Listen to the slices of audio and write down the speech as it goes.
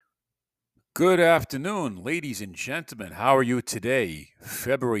Good afternoon, ladies and gentlemen. How are you today?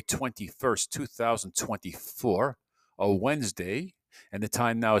 February 21st, 2024, a Wednesday, and the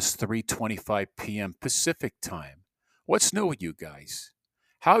time now is 3:25 p.m. Pacific time. What's new with you guys?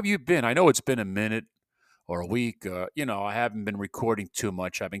 How have you been? I know it's been a minute or a week. I haven't been recording too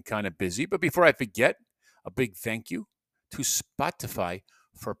much. I've been kind of busy. But before I forget, a big thank you to Spotify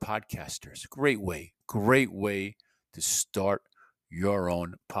for podcasters. Great way to start your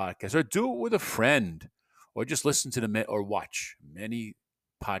own podcast, or do it with a friend, or just listen to or watch many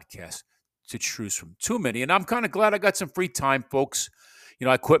podcasts to choose from. Too many, and I'm kind of glad I got some free time, folks.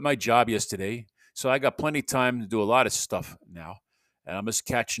 I quit my job yesterday, so I got plenty of time to do a lot of stuff now, and I'm just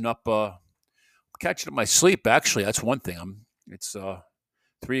catching up my sleep. Actually, that's one thing. It's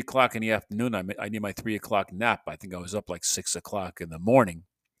 3 o'clock in the afternoon. I need my 3 o'clock nap. I think I was up like 6 o'clock in the morning.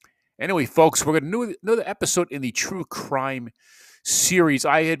 Anyway, folks, we're going to do another episode in the true crime series.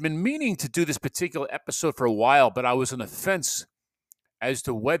 I had been meaning to do this particular episode for a while, but I was on the fence as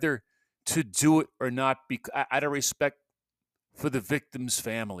to whether to do it or not, out of respect for the victims'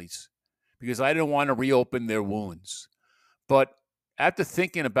 families, because I didn't want to reopen their wounds. But after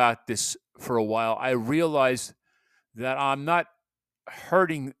thinking about this for a while, I realized that I'm not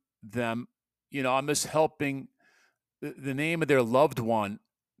hurting them. I'm just helping the name of their loved one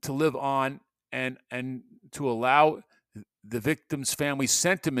to live on, and to allow the victim's family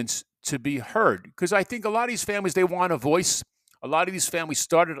sentiments to be heard. Because I think a lot of these families, they want a voice. A lot of these families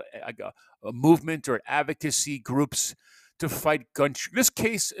started a movement or advocacy groups to fight gun. This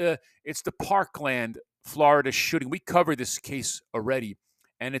case, it's the Parkland, Florida shooting. We covered this case already,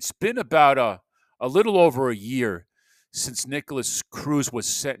 and it's been about a little over a year since Nicholas Cruz was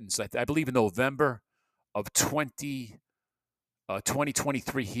sentenced. I believe in November of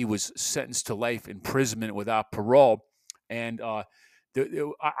 2023, he was sentenced to life imprisonment without parole. And I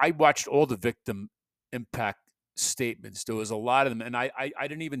watched all the victim impact statements. There was a lot of them, and I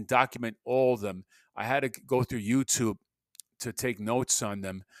didn't even document all of them. I had to go through YouTube to take notes on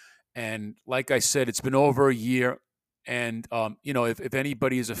them. And like I said, it's been over a year. And if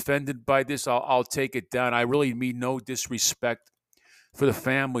anybody is offended by this, I'll take it down. I really mean no disrespect for the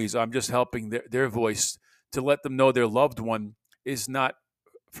families. I'm just helping their voice to let them know their loved one is not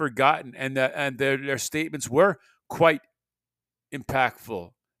forgotten, and their statements were quite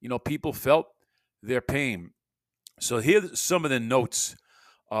impactful. People felt their pain. So here's some of the notes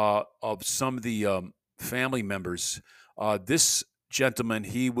of some of the family members. This gentleman,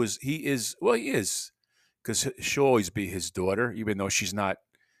 he is, because she'll always be his daughter, even though she's not,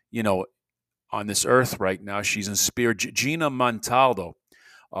 you know, on this earth right now. She's in spirit. Gina Montaldo,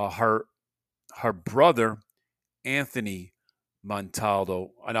 her brother Anthony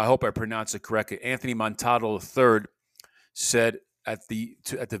Montaldo, and I hope I pronounce it correctly. Anthony Montaldo III said at the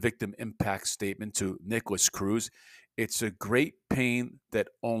victim impact statement to Nicholas Cruz, "It's a great pain that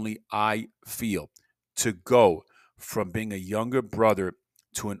only I feel. To go from being a younger brother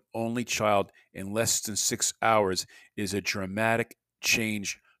to an only child in less than 6 hours is a dramatic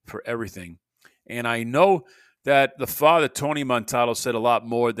change for everything." And I know that the father, Tony Montaldo, said a lot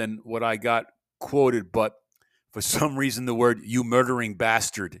more than what I got quoted, but for some reason, the word "you murdering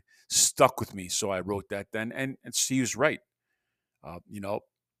bastard" stuck with me, so I wrote that then. And she was right. Uh, you know,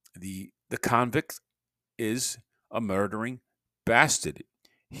 the convict is a murdering bastard.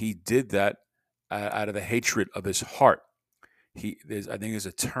 He did that out of the hatred of his heart. I think there's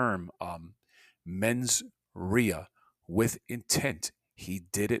a term, mens rea, with intent. He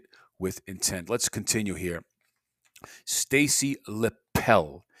did it with intent. Let's continue here. Stacy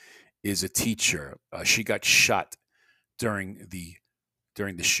Lepel is a teacher. She got shot during the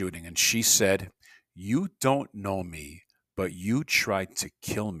shooting, and she said, "You don't know me, but you tried to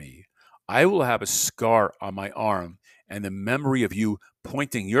kill me. I will have a scar on my arm, and the memory of you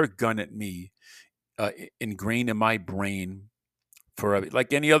pointing your gun at me ingrained in my brain forever."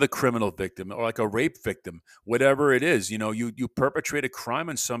 Like any other criminal victim, or like a rape victim, whatever it is, you perpetrate a crime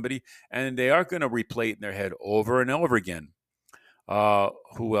on somebody, and they are going to replay it in their head over and over again.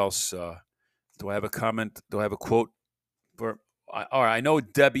 Who else? Do I have a comment? Do I have a quote for? All right, I know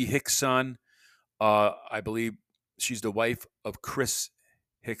Debbie Hickson. I believe she's the wife of Chris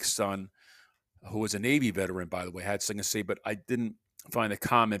Hickson, who was a Navy veteran, by the way. Had something to say, but I didn't find a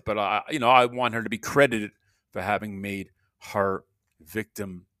comment. But I want her to be credited for having made her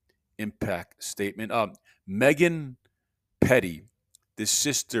victim impact statement. Megan Petty, the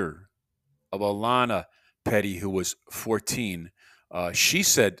sister of Alana Petty, who was 14, she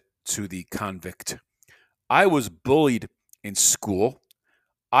said to the convict, "I was bullied in school.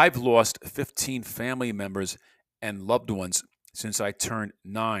 I've lost 15 family members and loved ones since I turned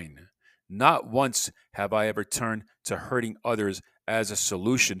 9. Not once have I ever turned to hurting others as a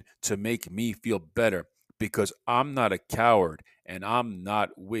solution to make me feel better because I'm not a coward and I'm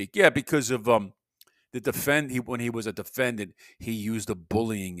not weak. Yeah, because of when he was a defendant, he used a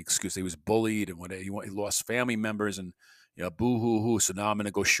bullying excuse. He was bullied and when he lost family members and boo hoo hoo. So now I'm going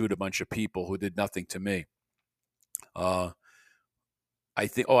to go shoot a bunch of people who did nothing to me. Uh, I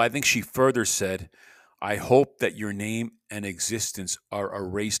think she further said, I hope that your name and existence are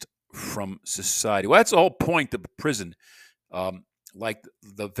erased from society. Well, that's the whole point of prison. Um, like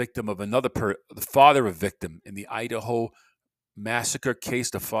the victim of the father of a victim in the Idaho massacre case,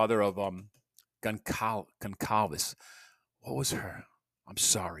 the father of Goncalves. What was her? I'm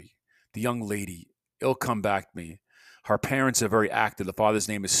sorry. The young lady. It'll come back to me. Her parents are very active. The father's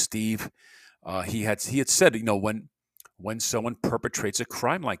name is Steve. He had said, when someone perpetrates a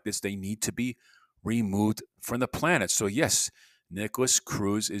crime like this, they need to be removed from the planet. So yes, Nicholas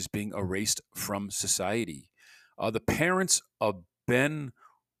Cruz is being erased from society. The parents of Ben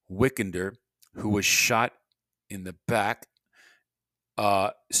Wickender, who was shot in the back,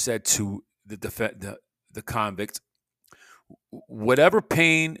 said to the convict, whatever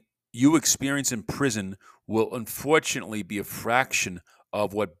pain you experience in prison will unfortunately be a fraction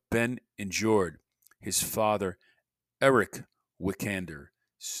of what Ben endured. His father, Eric Wickender,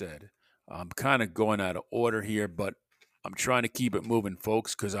 said. I'm kind of going out of order here, but I'm trying to keep it moving,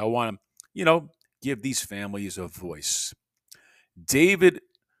 folks, because I want to, give these families a voice. David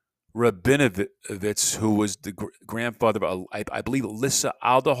Rabinovitz, who was the grandfather of, I believe, Alyssa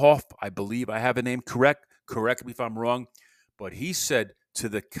Alderhoff. I believe I have a name correct. Correct me if I'm wrong. But he said to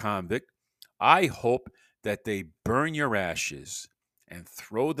the convict, I hope that they burn your ashes and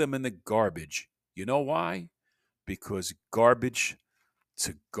throw them in the garbage. You know why? Because garbage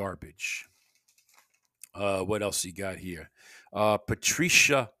to garbage. What else you got here?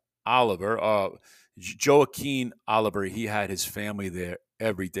 Patricia Oliver, Joaquin Oliver, he had his family there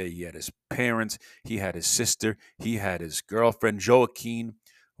every day. He had his parents, he had his sister, he had his girlfriend. Joaquin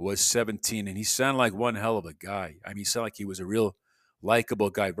was 17, and he sounded like one hell of a guy. I mean, he sounded like he was a real likable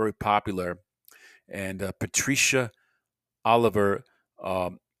guy, very popular. And Patricia Oliver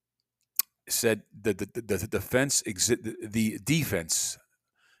said the defense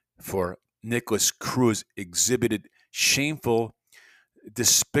for Nicholas Cruz exhibited shameful,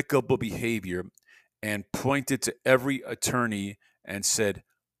 despicable behavior and pointed to every attorney and said,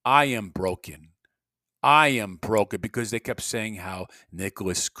 I am broken. I am broken, because they kept saying how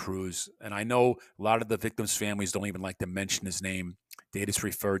Nicholas Cruz, and I know a lot of the victims' families don't even like to mention his name. They just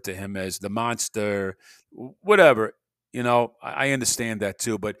referred to him as the monster, whatever. I understand that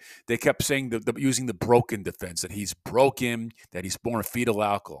too, but they kept saying using the broken defense, that he's broken, that he's born with fetal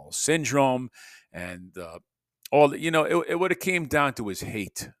alcohol syndrome, and it would have came down to his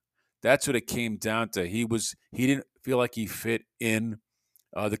hate. That's what it came down to. He didn't feel like he fit in.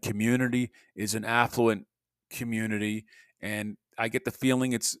 The community is an affluent community, and I get the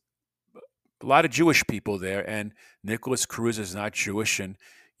feeling it's a lot of Jewish people there. And Nicholas Cruz is not Jewish, and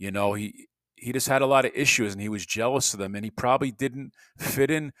he just had a lot of issues, and he was jealous of them, and he probably didn't fit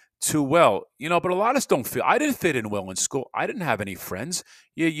in too well. But a lot of us don't fit. I didn't fit in well in school. I didn't have any friends.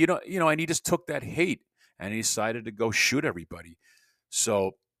 And he just took that hate and he decided to go shoot everybody.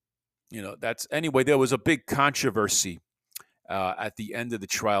 So, that's anyway. There was a big controversy at the end of the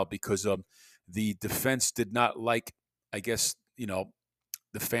trial because the defense did not like, I guess,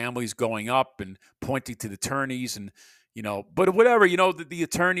 the families going up and pointing to the attorneys and, but whatever, the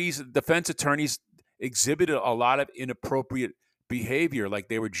attorneys, defense attorneys exhibited a lot of inappropriate behavior. Like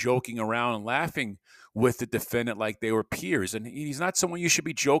they were joking around and laughing with the defendant like they were peers. And he's not someone you should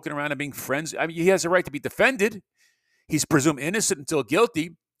be joking around and being friends. I mean, he has a right to be defended. He's presumed innocent until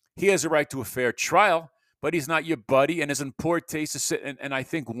guilty. He has a right to a fair trial, but he's not your buddy and is in poor taste to sit. And I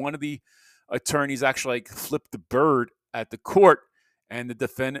think one of the attorneys actually flipped the bird at the court, and the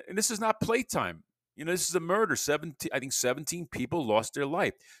defendant, and this is not playtime. This is a murder. 17 people lost their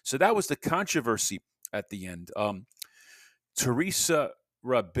life. So that was the controversy at the end. Teresa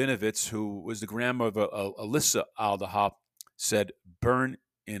Rabinovitz, who was the grandmother of Alyssa Alderhoff, said, burn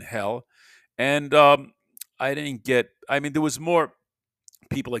in hell. And I didn't get, there was more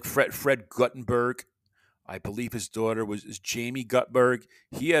people like Fred Guttenberg. I believe his daughter is Jamie Gutberg.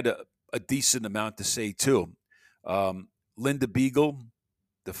 He had a decent amount to say too. Linda Beagle,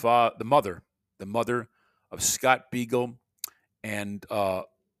 the mother of Scott Beagle, and her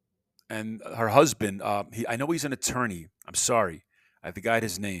husband. I know he's an attorney. I'm sorry, I forgot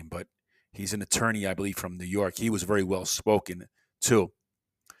his name, but he's an attorney, I believe, from New York. He was very well spoken too.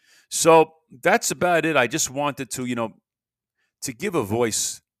 So that's about it. I just wanted to, to give a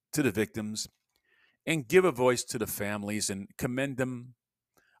voice to the victims and give a voice to the families and commend them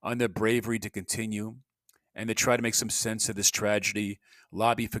on their bravery to continue and to try to make some sense of this tragedy,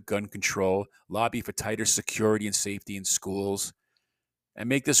 lobby for gun control, lobby for tighter security and safety in schools, and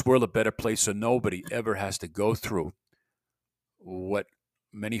make this world a better place so nobody ever has to go through what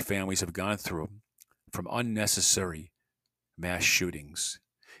many families have gone through from unnecessary mass shootings.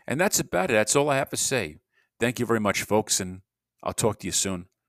 And that's about it. That's all I have to say. Thank you very much, folks, and I'll talk to you soon.